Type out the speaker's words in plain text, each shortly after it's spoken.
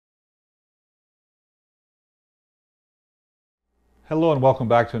Hello and welcome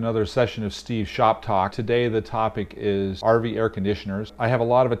back to another session of Steve's Shop Talk. Today the topic is RV air conditioners. I have a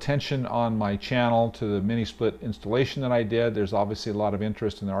lot of attention on my channel to the mini split installation that I did. There's obviously a lot of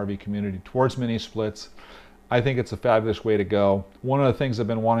interest in the RV community towards mini splits. I think it's a fabulous way to go. One of the things I've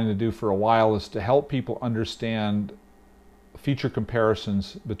been wanting to do for a while is to help people understand feature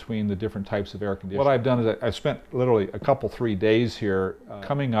comparisons between the different types of air conditioners. What I've done is I've spent literally three days here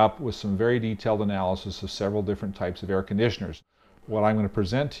coming up with some very detailed analysis of several different types of air conditioners. What I'm going to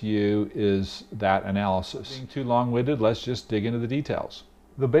present to you is that analysis. Being too long-winded, let's just dig into the details.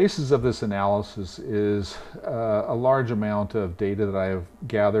 The basis of this analysis is a large amount of data that I have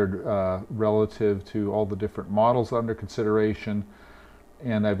gathered relative to all the different models under consideration,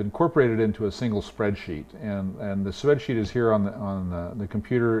 and I've incorporated it into a single spreadsheet. And the spreadsheet is here on the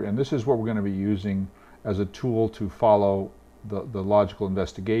computer, and this is what we're going to be using as a tool to follow the logical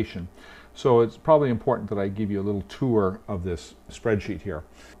investigation. So it's probably important that I give you a little tour of this spreadsheet here.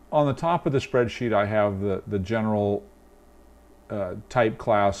 On the top of the spreadsheet I have the general type,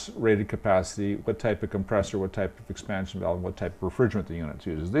 class, rated capacity, what type of compressor, what type of expansion valve, what type of refrigerant the unit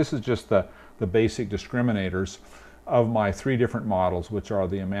uses. This is just the basic discriminators of my three different models, which are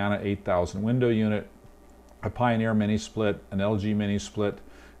the Amana 8000 window unit, a Pioneer mini split, an LG mini split,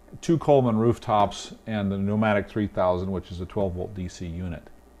 two Coleman rooftops, and the Nomadic 3000, which is a 12-volt DC unit.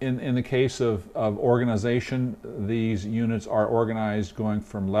 In the case of organization, these units are organized going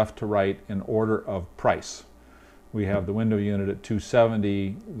from left to right in order of price. We have the window unit at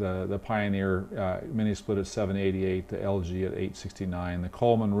 $270, the Pioneer mini split at $788, the LG at $869, the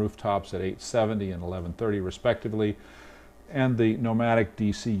Coleman rooftops at $870 and $1130 respectively, and the Nomadic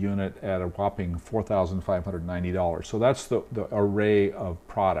DC unit at a whopping $4,590. So that's the array of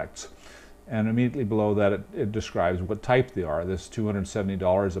products. And immediately below that it describes what type they are. This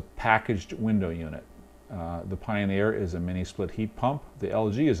 $270 is a packaged window unit. The Pioneer is a mini split heat pump. The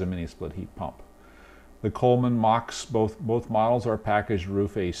LG is a mini split heat pump. The Coleman Mox, both models are packaged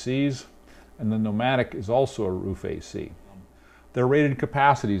roof ACs, and the Nomadic is also a roof AC. Their rated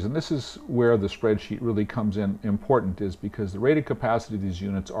capacities, and this is where the spreadsheet really comes in important, is because the rated capacity of these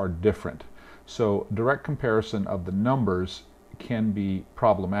units are different. So direct comparison of the numbers can be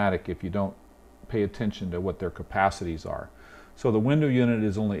problematic if you don't pay attention to what their capacities are. So the window unit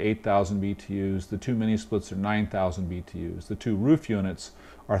is only 8,000 BTUs, the two mini splits are 9,000 BTUs, the two roof units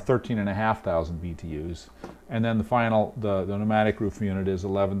are 13,500 BTUs, and then the Nomadic roof unit is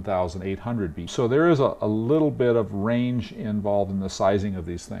 11,800 BTUs. So there is a little bit of range involved in the sizing of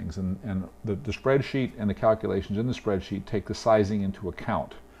these things, and the spreadsheet and the calculations in the spreadsheet take the sizing into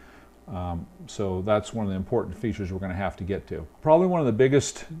account. So that's one of the important features we're going to have to get to. Probably one of the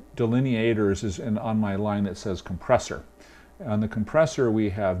biggest delineators is on my line that says compressor. On the compressor we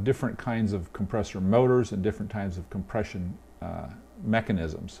have different kinds of compressor motors and different kinds of compression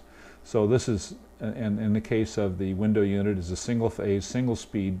mechanisms. So this is, in the case of the window unit, is a single phase, single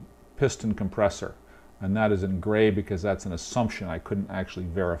speed piston compressor. And that is in gray because that's an assumption. I couldn't actually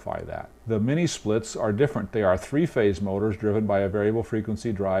verify that. The mini splits are different. They are three-phase motors driven by a variable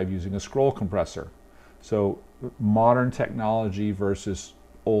frequency drive using a scroll compressor. So modern technology versus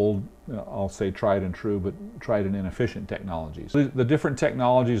old, I'll say tried and true, but tried and inefficient technologies. The different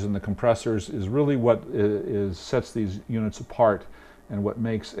technologies in the compressors is really what sets these units apart and what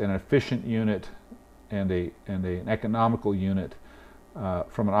makes an efficient unit and an economical unit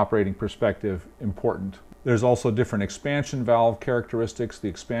from an operating perspective important. There's also different expansion valve characteristics. The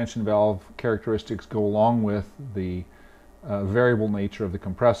expansion valve characteristics go along with the variable nature of the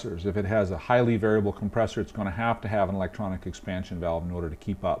compressors. If it has a highly variable compressor, it's going to have an electronic expansion valve in order to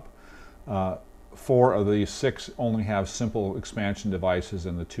keep up. 4 of the 6 only have simple expansion devices,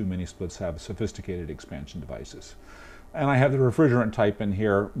 and the 2 mini splits have sophisticated expansion devices. And I have the refrigerant type in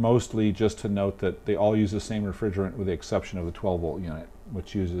here, mostly just to note that they all use the same refrigerant with the exception of the 12-volt unit,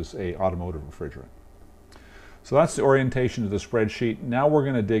 which uses a automotive refrigerant. So that's the orientation of the spreadsheet. Now we're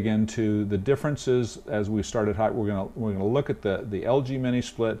going to dig into the differences as we started. We're going to look at the LG mini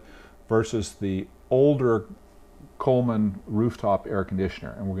split versus the older Coleman rooftop air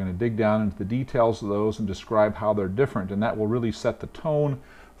conditioner. And we're going to dig down into the details of those and describe how they're different. And that will really set the tone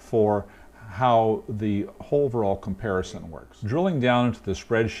for how the whole overall comparison works. Drilling down into the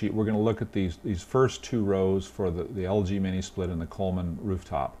spreadsheet, we're going to look at these first 2 rows for the LG mini split and the Coleman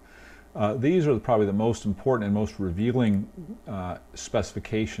rooftop. These are probably the most important and most revealing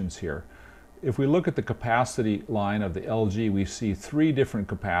specifications here. If we look at the capacity line of the LG, we see 3 different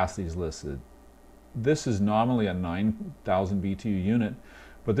capacities listed. This is nominally a 9,000 BTU unit,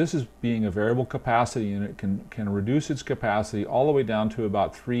 But this is being a variable capacity unit, can reduce its capacity all the way down to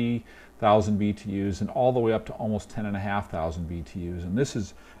about 3,000 BTUs and all the way up to almost 10,500 BTUs. And this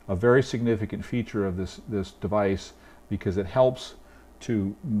is a very significant feature of this device because it helps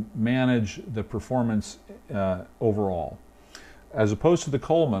to manage the performance overall. As opposed to the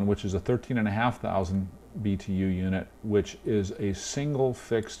Coleman, which is a 13,500 BTU unit, which is a single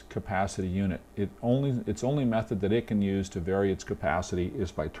fixed capacity unit. Its only method that it can use to vary its capacity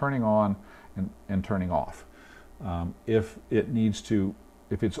is by turning on and turning off. If it's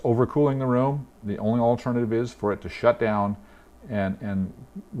overcooling the room, the only alternative is for it to shut down and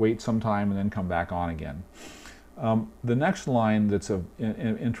wait some time and then come back on again. The next line that's of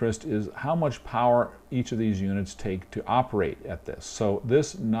interest is how much power each of these units take to operate at this. So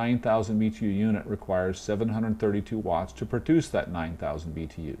this 9,000 BTU unit requires 732 watts to produce that 9,000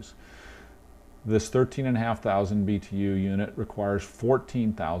 BTUs. This 13,500 BTU unit requires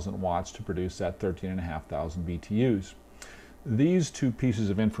 14,000 watts to produce that 13,500 BTUs. These two pieces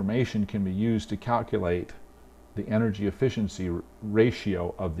of information can be used to calculate the energy efficiency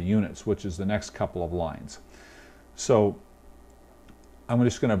ratio of the units, which is the next couple of lines. So I'm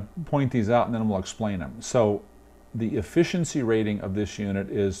just going to point these out and then we'll explain them. So the efficiency rating of this unit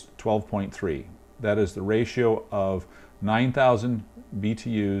is 12.3. That is the ratio of 9,000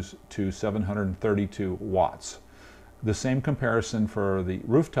 BTUs to 732 watts. The same comparison for the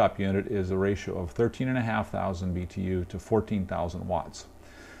Rooftop unit is a ratio of 13,500 BTU to 14,000 watts.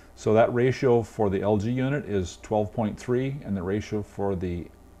 So that ratio for the LG unit is 12.3 and the ratio for the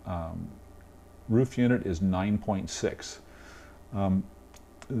roof unit is 9.6.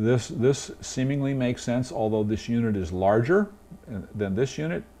 This seemingly makes sense, although this unit is larger than this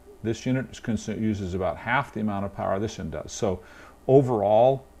unit. This unit uses about half the amount of power this one does. So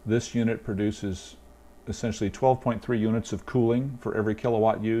overall, this unit produces essentially 12.3 units of cooling for every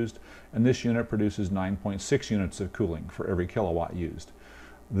kilowatt used, and this unit produces 9.6 units of cooling for every kilowatt used.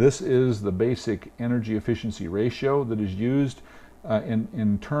 This is the basic energy efficiency ratio that is used.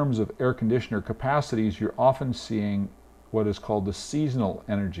 In terms of air conditioner capacities, you're often seeing what is called the seasonal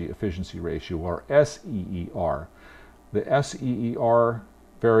energy efficiency ratio, or SEER. The SEER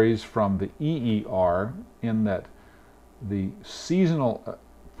varies from the EER in that the seasonal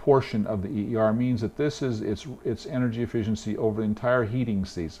portion of the EER means that this is its energy efficiency over the entire heating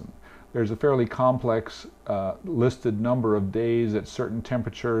season. There's a fairly complex listed number of days at certain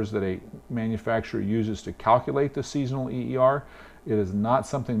temperatures that a manufacturer uses to calculate the seasonal EER. It is not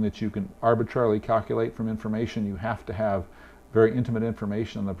something that you can arbitrarily calculate from information. You have to have very intimate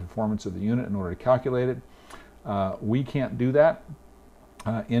information on the performance of the unit in order to calculate it. We can't do that.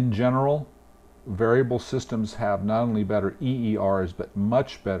 In general, variable systems have not only better EERs, but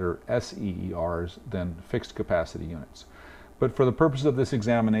much better SEERs than fixed capacity units. But for the purpose of this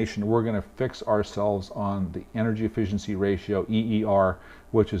examination, we're going to fix ourselves on the energy efficiency ratio, EER,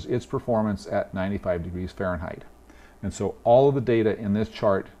 which is its performance at 95 degrees Fahrenheit. And so all of the data in this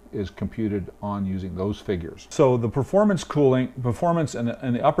chart is computed on using those figures. So the performance in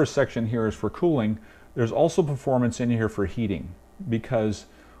the upper section here is for cooling. There's also performance in here for heating, because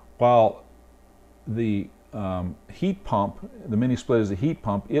while the heat pump, the mini split is a heat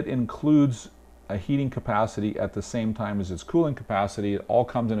pump, it includes a heating capacity at the same time as its cooling capacity. It all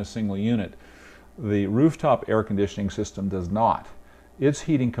comes in a single unit. The Rooftop air conditioning system does not. Its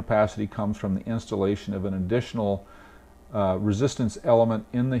heating capacity comes from the installation of an additional resistance element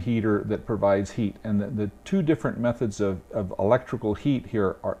in the heater that provides heat. And the two different methods of electrical heat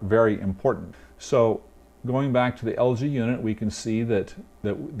here are very important. So going back to the LG unit, we can see that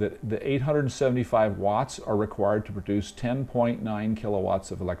the 875 watts are required to produce 10.9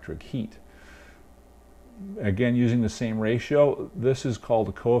 kilowatts of electric heat. Again, using the same ratio, this is called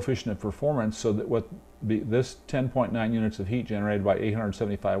a coefficient of performance, so that this 10.9 units of heat generated by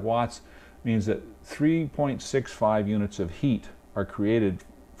 875 watts means that 3.65 units of heat are created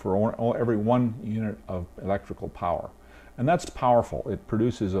for every 1 unit of electrical power. And that's powerful. It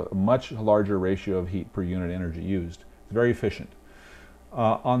produces a much larger ratio of heat per unit energy used. It's very efficient.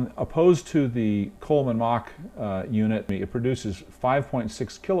 Opposed to the Coleman Mach unit, it produces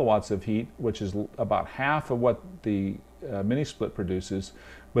 5.6 kilowatts of heat, which is about half of what the mini split produces,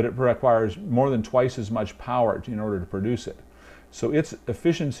 but it requires more than twice as much power in order to produce it. So its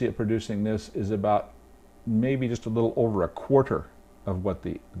efficiency at producing this is about maybe just a little over a quarter of what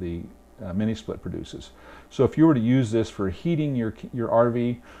the mini split produces. So if you were to use this for heating your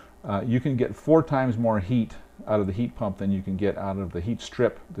RV, you can get 4 times more heat out of the heat pump than you can get out of the heat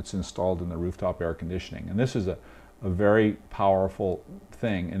strip that's installed in the Rooftop air conditioning. And this is a a very powerful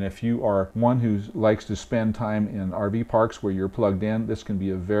thing. And if you are one who likes to spend time in RV parks where you're plugged in, this can be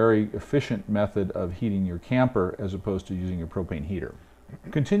a very efficient method of heating your camper as opposed to using a propane heater.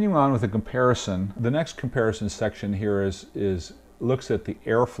 Continuing on with the comparison, the next comparison section here looks at the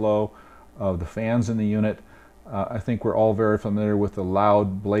airflow of the fans in the unit. I think we're all very familiar with the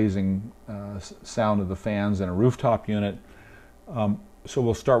loud blazing sound of the fans in a rooftop unit. So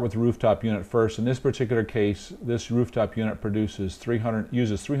we'll start with the rooftop unit first. In this particular case, this rooftop unit uses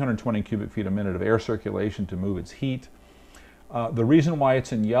 320 cubic feet a minute of air circulation to move its heat. The reason why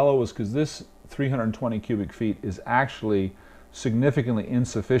it's in yellow is because this 320 cubic feet is actually significantly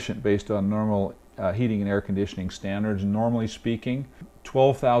insufficient based on normal heating and air conditioning standards. Normally speaking,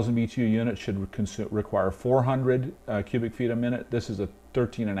 12,000 BTU units should require 400 cubic feet a minute. This is a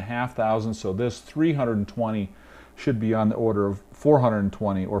 13,500, so this 320 should be on the order of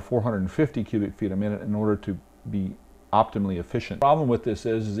 420 or 450 cubic feet a minute in order to be optimally efficient. The problem with this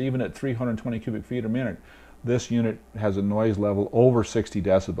is even at 320 cubic feet a minute, this unit has a noise level over 60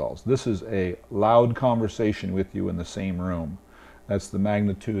 decibels. This is a loud conversation with you in the same room. That's the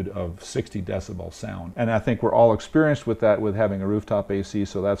magnitude of 60 decibel sound. And I think we're all experienced with that with having a rooftop AC,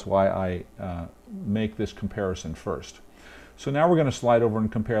 so that's why I make this comparison first. So now we're going to slide over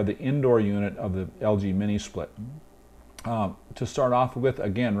and compare the indoor unit of the LG mini split. To start off with,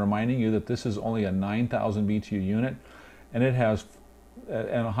 again, reminding you that this is only a 9,000 BTU unit, and it has,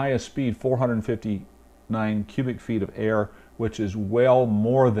 at a highest speed, 459 cubic feet of air, which is well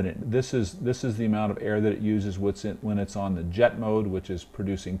more than it. This is the amount of air that it uses when it's on the jet mode, which is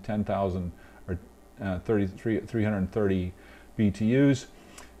producing 10,000 or 330 BTUs.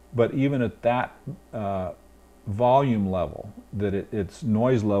 But even at that volume level, that its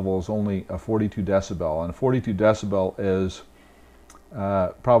noise level is only a 42 decibel, and 42 decibel is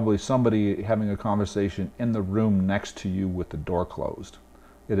probably somebody having a conversation in the room next to you with the door closed.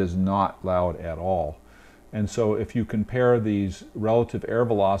 It is not loud at all. And so if you compare these relative air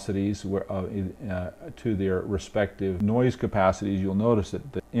velocities to their respective noise capacities, you'll notice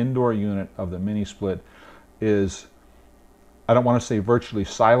that the indoor unit of the mini split is, I don't want to say virtually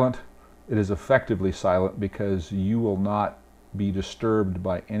silent, it is effectively silent because you will not be disturbed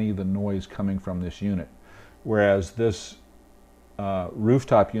by any of the noise coming from this unit. Whereas this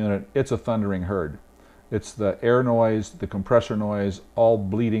rooftop unit, it's a thundering herd. It's the air noise, the compressor noise, all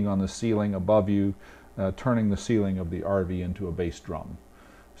bleeding on the ceiling above you, turning the ceiling of the RV into a bass drum.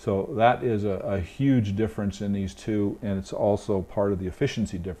 So that is a huge difference in these two, and it's also part of the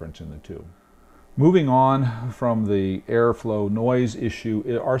efficiency difference in the two. Moving on from the airflow noise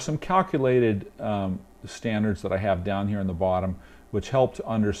issue are some calculated standards that I have down here in the bottom, which help to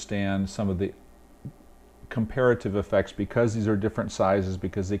understand some of the comparative effects, because these are different sizes,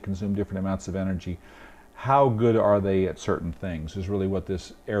 because they consume different amounts of energy. How good are they at certain things is really what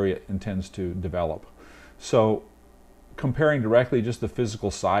this area intends to develop. So comparing directly just the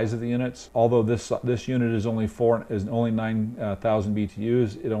physical size of the units, although this unit is only 9,000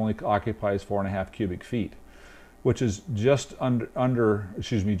 BTUs, it only occupies 4.5 cubic feet, which is just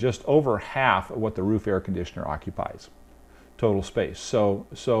just over half of what the roof air conditioner occupies, total space.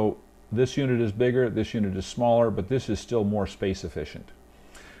 So this unit is bigger, this unit is smaller, but this is still more space efficient.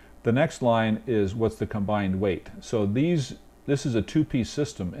 The next line is what's the combined weight. So this is a two-piece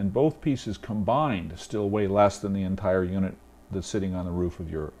system, and both pieces combined still weigh less than the entire unit that's sitting on the roof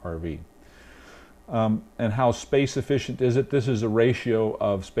of your RV. And how space efficient is it? This is a ratio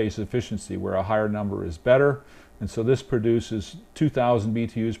of space efficiency where a higher number is better. And so this produces 2,000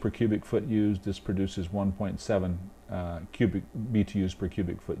 BTUs per cubic foot used. This produces 1.7 cubic BTUs per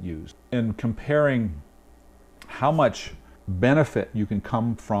cubic foot used. In comparing how much benefit you can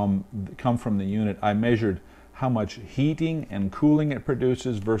come from the unit, I measured how much heating and cooling it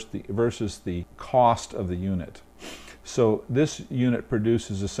produces versus the cost of the unit. So this unit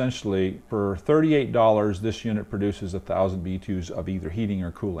produces essentially, for $38, this unit produces 1,000 BTUs of either heating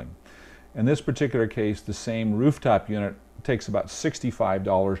or cooling. In this particular case, the same rooftop unit takes about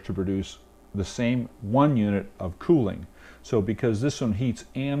 $65 to produce the same one unit of cooling. So because this one heats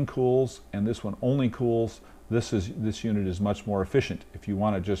and cools, and this one only cools, this unit is much more efficient. If you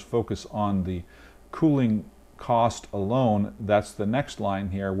want to just focus on the cooling cost alone, that's the next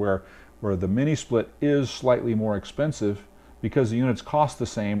line here, where the mini split is slightly more expensive because the units cost the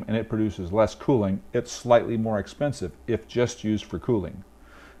same and it produces less cooling. It's slightly more expensive if just used for cooling.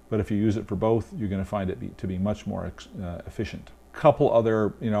 But if you use it for both, you're going to find it to be much more efficient. Couple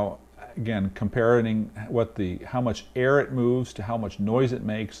other, again, comparing how much air it moves to how much noise it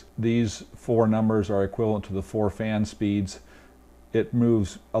makes. These four numbers are equivalent to the 4 fan speeds. It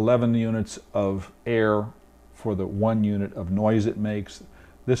moves 11 units of air for the 1 unit of noise it makes.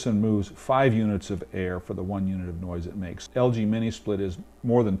 This one moves 5 units of air for the 1 unit of noise it makes. LG mini split is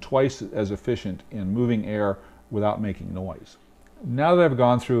more than twice as efficient in moving air without making noise. Now that I've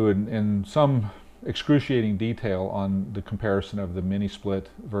gone through in some excruciating detail on the comparison of the mini split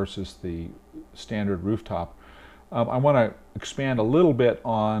versus the standard rooftop, I want to expand a little bit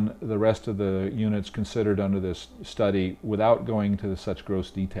on the rest of the units considered under this study without going into such gross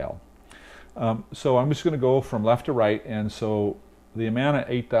detail. So I'm just going to go from left to right, and so the Amana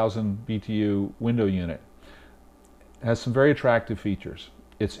 8000 BTU window unit has some very attractive features.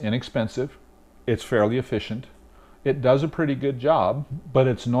 It's inexpensive, it's fairly efficient, it does a pretty good job, but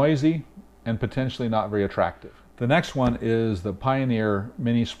it's noisy and potentially not very attractive. The next one is the Pioneer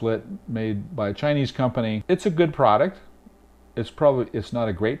mini split made by a Chinese company. It's a good product. It's not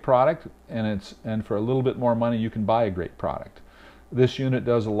a great product, and for a little bit more money you can buy a great product. This unit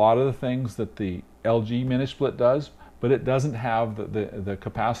does a lot of the things that the LG mini split does, but it doesn't have the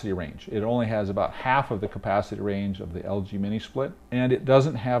capacity range. It only has about half of the capacity range of the LG mini split, and it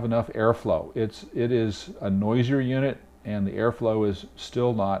doesn't have enough airflow. It is a noisier unit, and the airflow is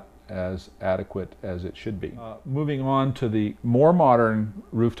still not as adequate as it should be. Moving on to the more modern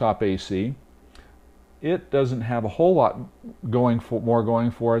rooftop AC, it doesn't have a whole lot going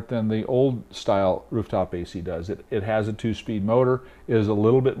for it than the old style rooftop AC does. It has a 2-speed motor, it is a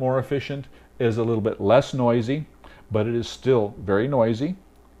little bit more efficient, it is a little bit less noisy, but it is still very noisy.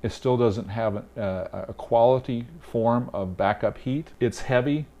 It still doesn't have a quality form of backup heat. It's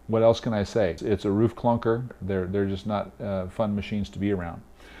heavy. What else can I say? It's a roof clunker. They're just not fun machines to be around.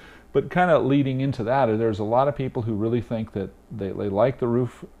 But kind of leading into that, there's a lot of people who really think that they like the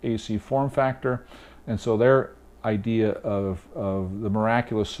roof AC form factor, and so their idea of the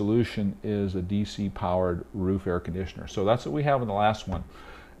miraculous solution is a DC powered roof air conditioner. So that's what we have in the last one.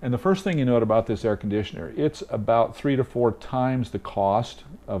 And the first thing you note about this air conditioner, it's about 3 to 4 times the cost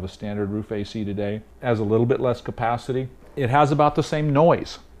of a standard roof AC today. It has a little bit less capacity. It has about the same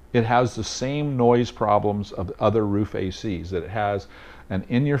noise. It has the same noise problems of other roof ACs, that it has an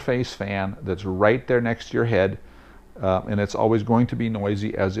in-your-face fan that's right there next to your head, and it's always going to be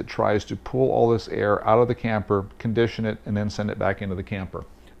noisy as it tries to pull all this air out of the camper, condition it, and then send it back into the camper.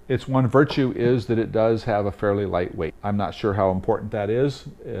 Its one virtue is that it does have a fairly light weight. I'm not sure how important that is.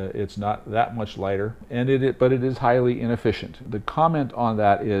 It's not that much lighter, but it is highly inefficient. The comment on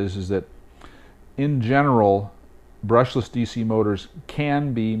that is that in general, brushless DC motors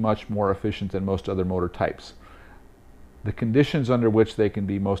can be much more efficient than most other motor types. The conditions under which they can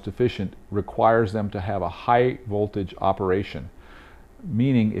be most efficient requires them to have a high voltage operation.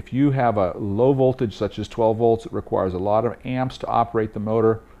 Meaning if you have a low voltage such as 12 volts, it requires a lot of amps to operate the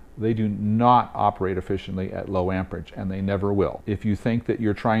motor. They do not operate efficiently at low amperage, and they never will. If you think that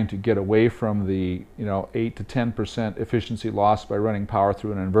you're trying to get away from the 8 to 10% efficiency loss by running power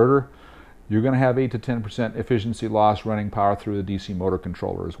through an inverter, you're going to have 8 to 10% efficiency loss running power through the DC motor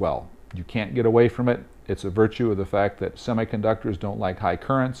controller as well. You can't get away from it. It's a virtue of the fact that semiconductors don't like high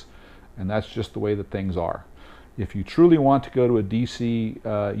currents, and that's just the way that things are. If you truly want to go to a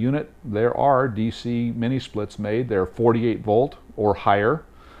DC unit, there are DC mini splits made. They're 48 volt or higher,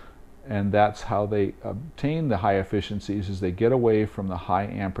 and that's how they obtain the high efficiencies, is they get away from the high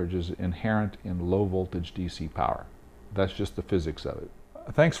amperages inherent in low voltage DC power. That's just the physics of it.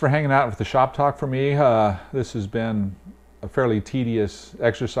 Thanks for hanging out with the Shop Talk for me. This has been a fairly tedious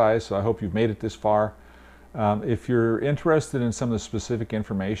exercise, so I hope you've made it this far. If you're interested in some of the specific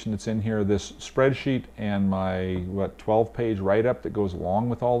information that's in here, this spreadsheet and my 12-page write-up that goes along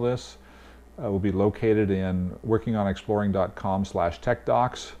with all this will be located in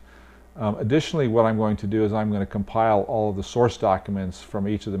workingonexploring.com/techdocs. Additionally, what I'm going to do is I'm going to compile all of the source documents from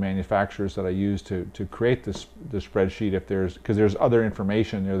each of the manufacturers that I use to create this spreadsheet, because there's other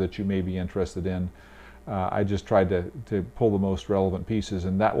information there that you may be interested in. I just tried to pull the most relevant pieces,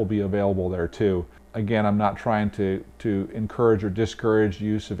 and that will be available there too. Again, I'm not trying to encourage or discourage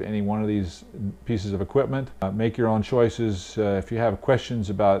use of any one of these pieces of equipment. Make your own choices. If you have questions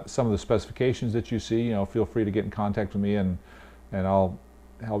about some of the specifications that you see, feel free to get in contact with me, and I'll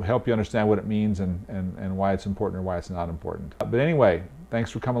help you understand what it means and why it's important or why it's not important. But anyway,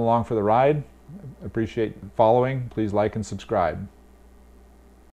 thanks for coming along for the ride. I appreciate following. Please like and subscribe.